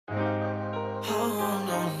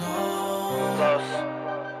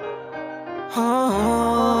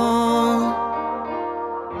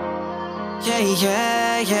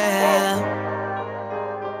yeah, yeah.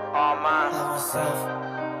 All mine. Love myself.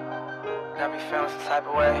 Got me feeling some type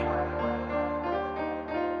of way.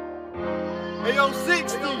 Hey, yo,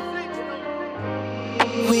 60.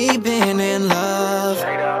 We've been in love.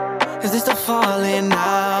 Straight up. Is this the falling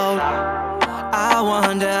out? I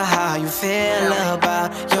wonder how you feel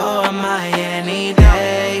about you're my any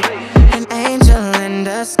day. An angel in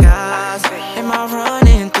disguise. Am I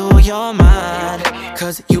running through your mind?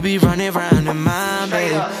 Cause you be running round in mine,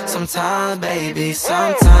 babe. Sometimes, baby,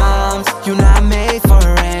 sometimes you're not made for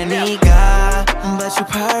any guy, but you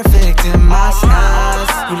perfect in my skies.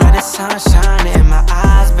 You like the sunshine in my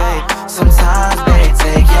eyes, babe. Sometimes, babe,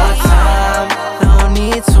 take your time. No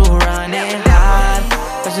need to run and hide,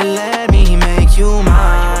 but you let me make you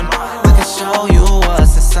mine. I can show you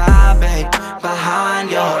what's inside, babe, behind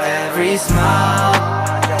your every smile.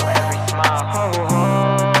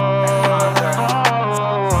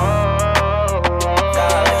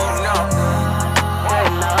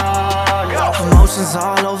 Emotions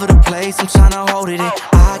all over the place, I'm tryna hold it in.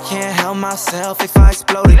 I can't help myself if I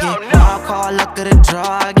explode again. Wild card, luck of the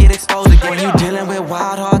draw, I get exposed again. When you dealing with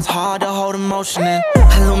wild hearts, hard to hold emotion in.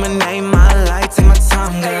 Illuminate my light, take my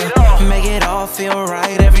time, girl. Make it all feel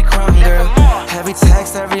right, every crumb, girl. Every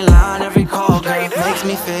text, every line, every call, girl, makes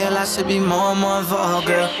me feel I should be more and more involved,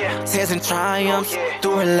 girl. Tears and triumphs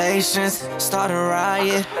through relations, start a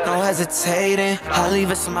riot, no hesitating. I leave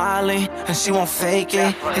her smiling, and she won't fake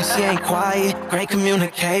it, and she ain't quiet. Great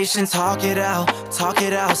communication, talk it out,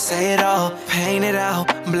 say it all, paint it out,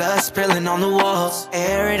 blood spilling on the walls.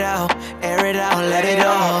 Air it out, let it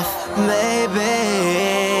off, baby,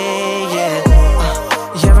 yeah.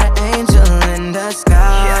 You're an angel in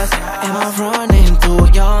disguise. Am I running through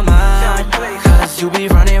your mind? Cause you be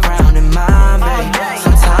running round in mine, babe.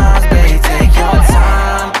 Sometimes, babe, take your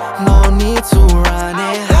time. No need to run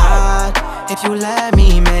and hide. If you let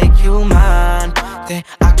me make you mine, then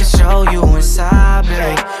I can show you inside,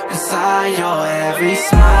 babe. Inside your every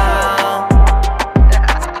smile.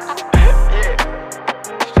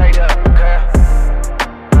 Straight up, girl.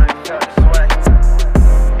 I ain't felt this way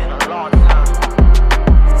in a long time.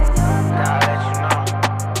 Gotta let you know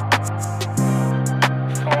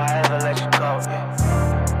before I ever let you go, yeah.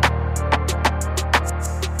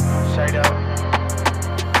 Straight up.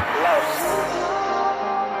 Love.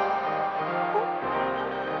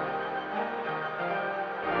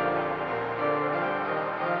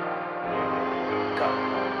 Go,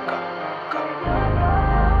 go, go.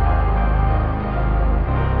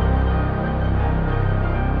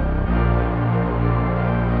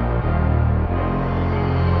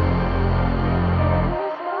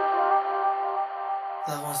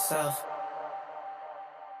 Love myself.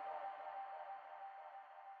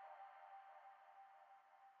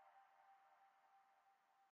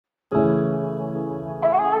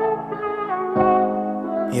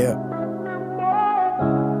 Yeah.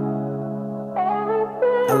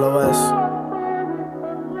 LOS.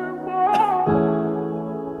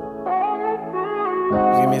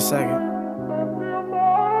 Give me a second.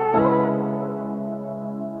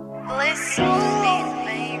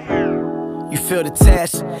 You feel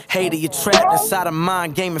detached, hater, you're trapped inside a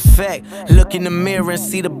mind game effect. Look in the mirror and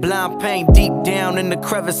see the blind pain deep down in the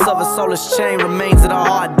crevice of a soulless chain. Remains of the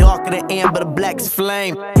heart, darker than amber, the blackest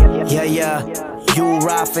flame. Yeah, yeah, you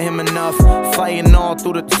ride for him enough, fighting all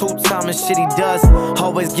through the two-time and shit he does.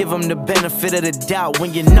 Always give him the benefit of the doubt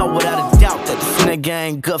when you know without a doubt that this nigga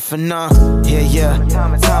ain't good for none. Yeah, yeah,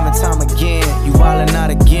 time and time again, you wildin' out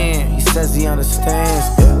again. He says he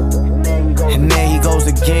understands, yeah. And there he goes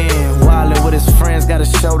again, wildin' with his friends, gotta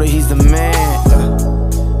show that he's the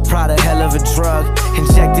man. Pride a hell of a drug,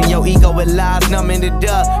 injecting your ego with lies, numbing the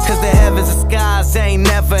dust. Cause the heavens and skies ain't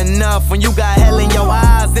never enough. When you got hell in your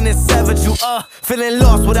eyes, then it severed you up. Feeling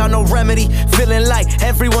lost without no remedy, feeling like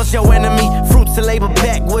everyone's your enemy. Fruits to labor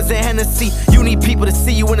backwards and Hennessy. You need people to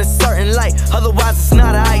see you in a certain light, otherwise it's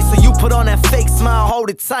not alright. So you put on that fake smile, hold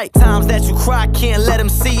it tight. Times that you cry, can't let him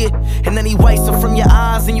see it, and then he wipes it from your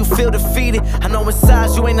eyes and you feel defeated. I know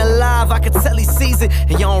inside you ain't alive, I can tell he sees it,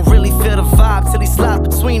 and you don't really feel the vibe till he slides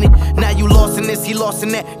between it. Now you lost in this, he lost in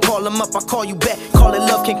that. Call him up, I call you back. Call it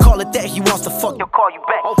love, can't call it that. He wants to fuck, he'll call you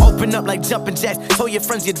back. Open up like jumping jacks, tell your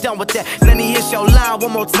friends you're done with that. And then he hits your line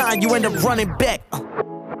one more time, you end up running back.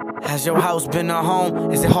 Has your house been a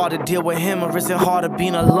home? Is it hard to deal with him, or is it harder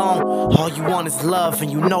being alone? All you want is love, and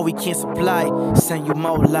you know he can't supply it. Send you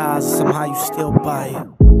more lies, somehow you still buy it.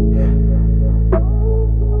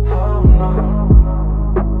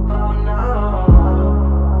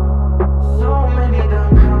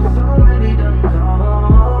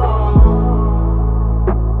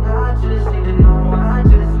 I just need to know, I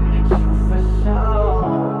just need you for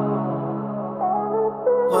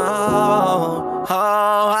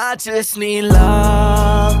just need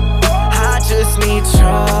love, I just need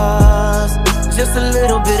trust. Just a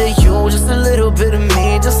little bit of you, just a little bit of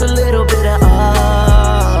me, just a little bit of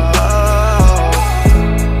us.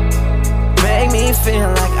 Make me feel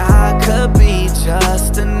like I could be just